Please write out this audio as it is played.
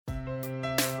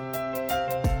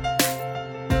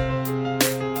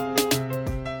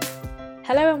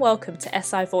Hello and welcome to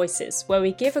SI Voices, where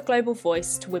we give a global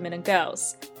voice to women and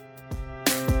girls.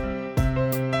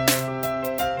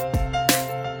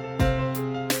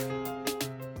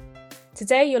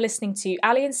 Today you're listening to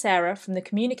Ali and Sarah from the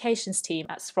communications team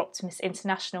at Soroptimist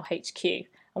International HQ,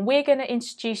 and we're going to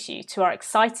introduce you to our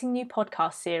exciting new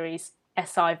podcast series,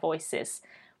 SI Voices,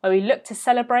 where we look to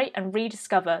celebrate and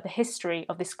rediscover the history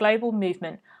of this global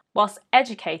movement whilst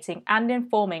educating and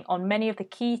informing on many of the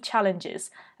key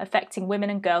challenges affecting women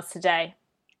and girls today.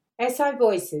 SI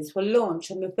Voices will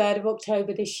launch on the 3rd of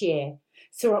October this year,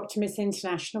 Soroptimist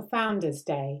International Founders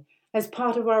Day, as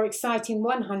part of our exciting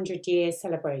 100-year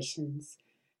celebrations.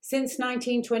 Since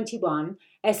 1921,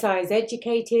 SI has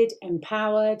educated,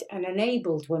 empowered and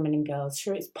enabled women and girls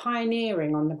through its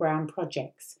pioneering on-the-ground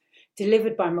projects,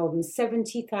 delivered by more than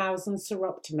 70,000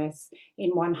 Soroptimists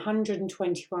in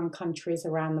 121 countries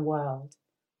around the world.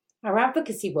 Our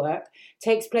advocacy work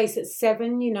takes place at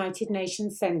 7 United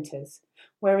Nations centres,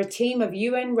 where a team of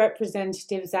UN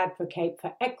representatives advocate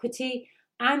for equity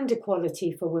and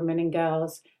equality for women and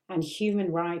girls and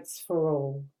human rights for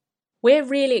all. We're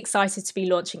really excited to be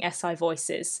launching SI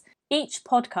Voices. Each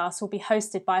podcast will be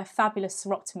hosted by a fabulous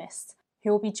Soroptimist,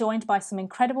 who will be joined by some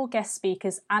incredible guest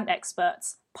speakers and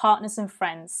experts, partners and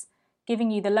friends, giving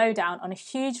you the lowdown on a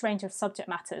huge range of subject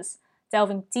matters,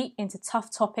 delving deep into tough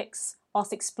topics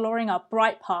whilst exploring our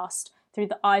bright past through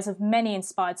the eyes of many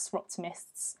inspired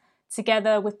Soroptimists,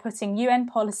 together with putting UN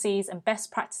policies and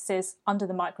best practices under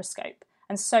the microscope,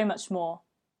 and so much more.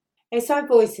 SI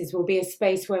Voices will be a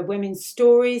space where women's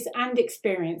stories and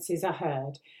experiences are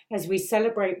heard as we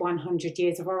celebrate 100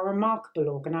 years of our remarkable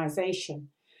organisation.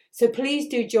 So please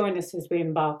do join us as we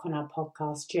embark on our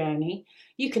podcast journey.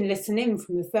 You can listen in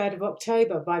from the 3rd of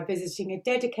October by visiting a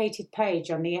dedicated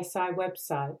page on the SI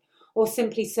website, or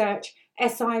simply search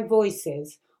SI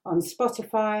Voices on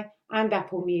Spotify and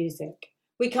Apple Music.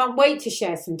 We can't wait to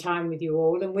share some time with you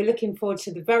all, and we're looking forward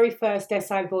to the very first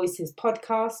SI Voices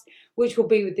podcast, which will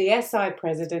be with the SI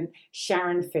President,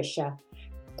 Sharon Fisher.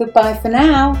 Goodbye for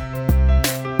now.